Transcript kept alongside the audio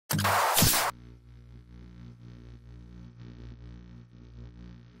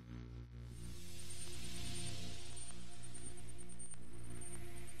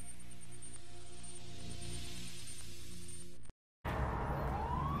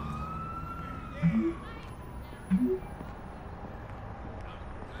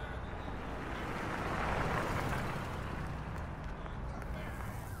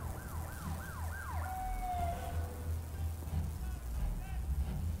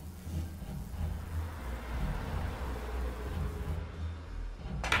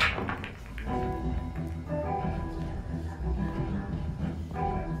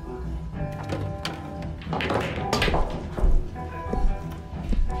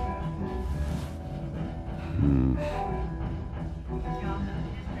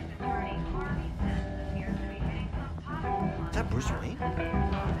Is that Bruce Wayne?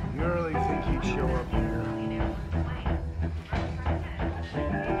 You really think he'd show up here?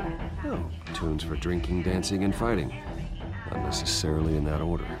 Oh, tunes for drinking, dancing, and fighting. Not necessarily in that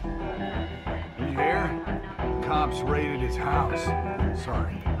order. You hear? Cops raided his house.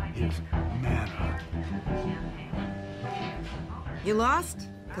 Sorry, his manor. You lost?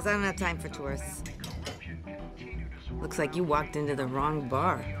 Because I don't have time for tourists. Looks like you walked into the wrong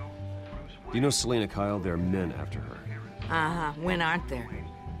bar. Do you know Selina Kyle? There are men after her. Uh-huh. When aren't there?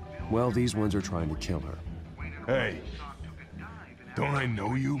 Well, these ones are trying to kill her. Hey, don't I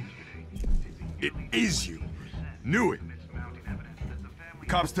know you? It is you. Knew it.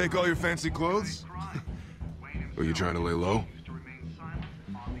 Cops take all your fancy clothes? Are you trying to lay low?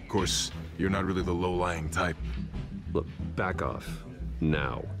 Of course, you're not really the low-lying type. Look, back off.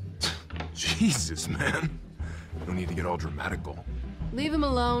 Now. Jesus, man. No need to get all dramatical. Leave him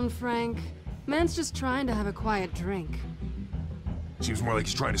alone, Frank. Man's just trying to have a quiet drink. Seems more like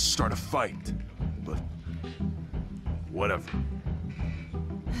he's trying to start a fight. But... whatever.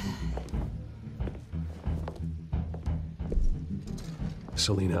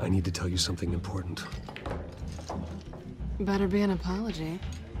 Selina, I need to tell you something important. Better be an apology.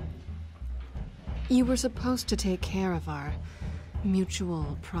 You were supposed to take care of our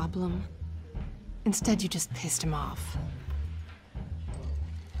mutual problem. Instead, you just pissed him off.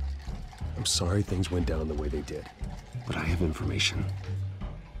 I'm sorry things went down the way they did, but I have information.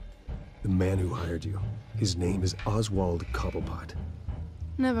 The man who hired you, his name is Oswald Cobblepot.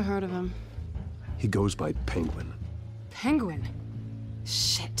 Never heard of him. He goes by Penguin. Penguin?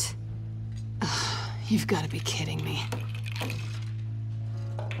 Shit. Ugh, you've got to be kidding me.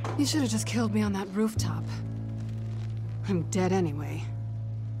 You should have just killed me on that rooftop. I'm dead anyway.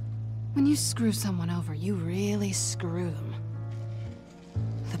 When you screw someone over, you really screw them.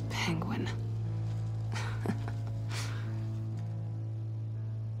 The Penguin.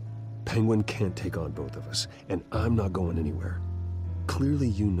 Penguin can't take on both of us, and I'm not going anywhere. Clearly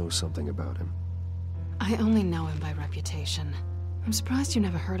you know something about him. I only know him by reputation. I'm surprised you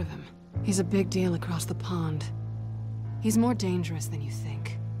never heard of him. He's a big deal across the pond. He's more dangerous than you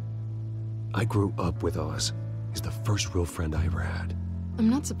think. I grew up with Oz. He's the first real friend I ever had. I'm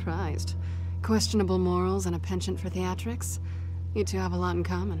not surprised. Questionable morals and a penchant for theatrics. You two have a lot in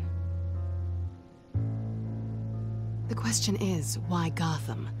common. The question is, why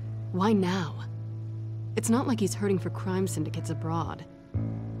Gotham? Why now? It's not like he's hurting for crime syndicates abroad.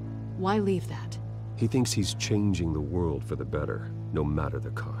 Why leave that? He thinks he's changing the world for the better, no matter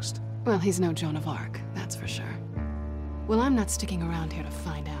the cost. Well, he's no Joan of Arc, that's for sure. Well, I'm not sticking around here to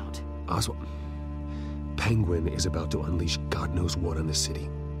find out. Oswald, Penguin is about to unleash God knows what on the city.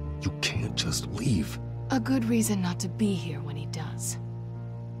 You can't just leave. A good reason not to be here when he does.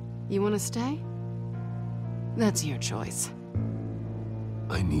 You want to stay? That's your choice.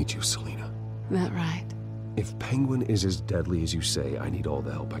 I need you, Selina. That right? If Penguin is as deadly as you say, I need all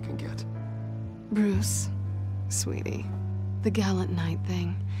the help I can get. Bruce, sweetie, the gallant knight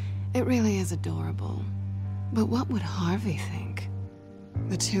thing, it really is adorable. But what would Harvey think?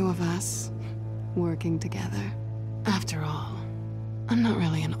 The two of us, working together. After all, I'm not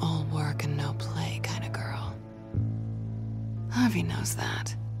really an all work and no play kind of girl. Harvey knows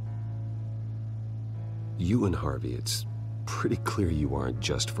that. You and Harvey, it's pretty clear you aren't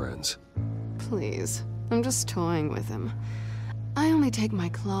just friends. Please, I'm just toying with him. I only take my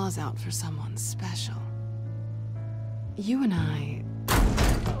claws out for someone special. You and I...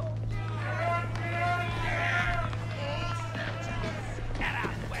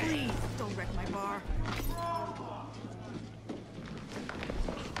 Please, don't wreck my bar.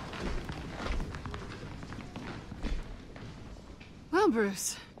 Well,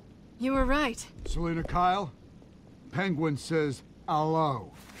 Bruce, you were right. Selina Kyle? Penguin says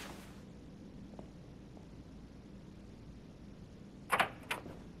hello.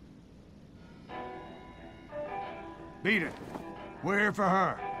 Beat it. We're here for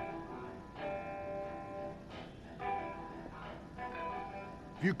her.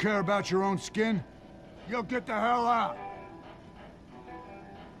 If you care about your own skin, you'll get the hell out.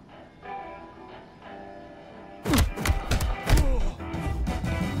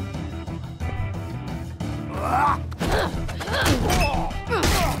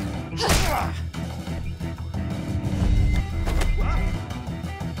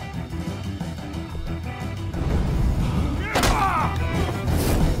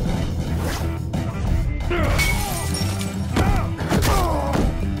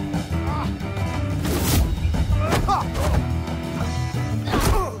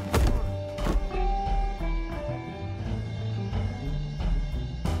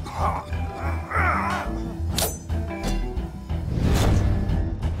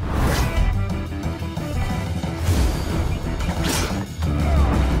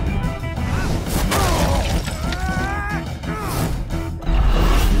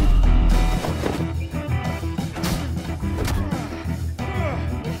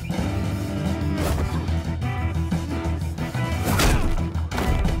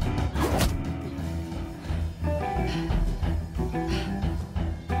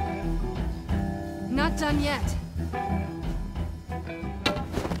 done yet.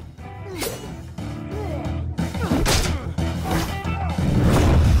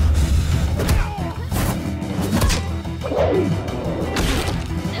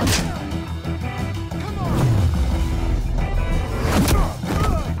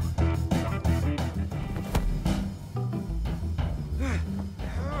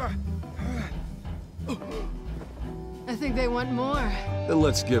 I think they want more. Then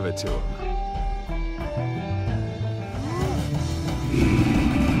let's give it to him.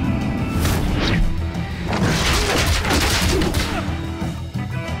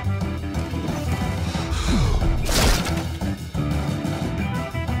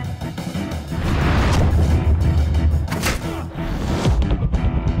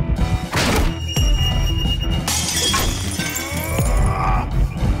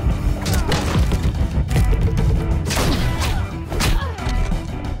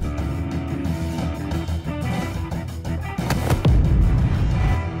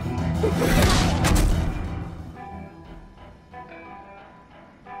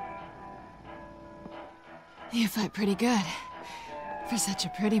 You fight pretty good. For such a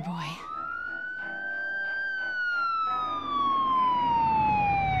pretty boy.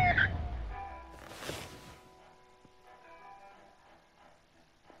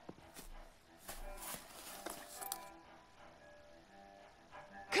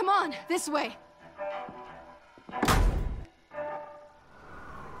 Come on, this way.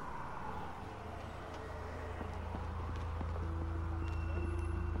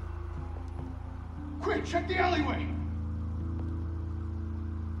 Quick, check the alleyway!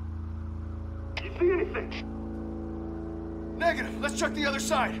 You see anything? Negative. Let's check the other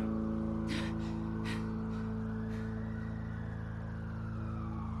side.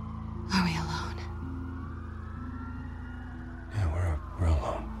 Are we alone? Yeah, we're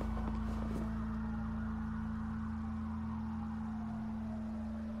alone.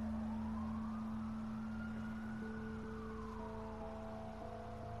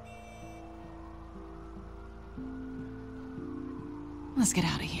 Let's get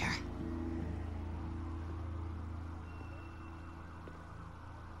out of here.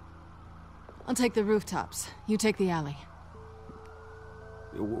 I'll take the rooftops. You take the alley.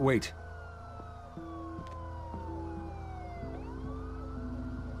 Wait.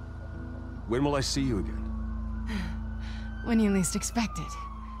 When will I see you again? When you least expect it.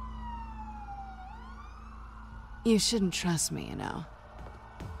 You shouldn't trust me, you know.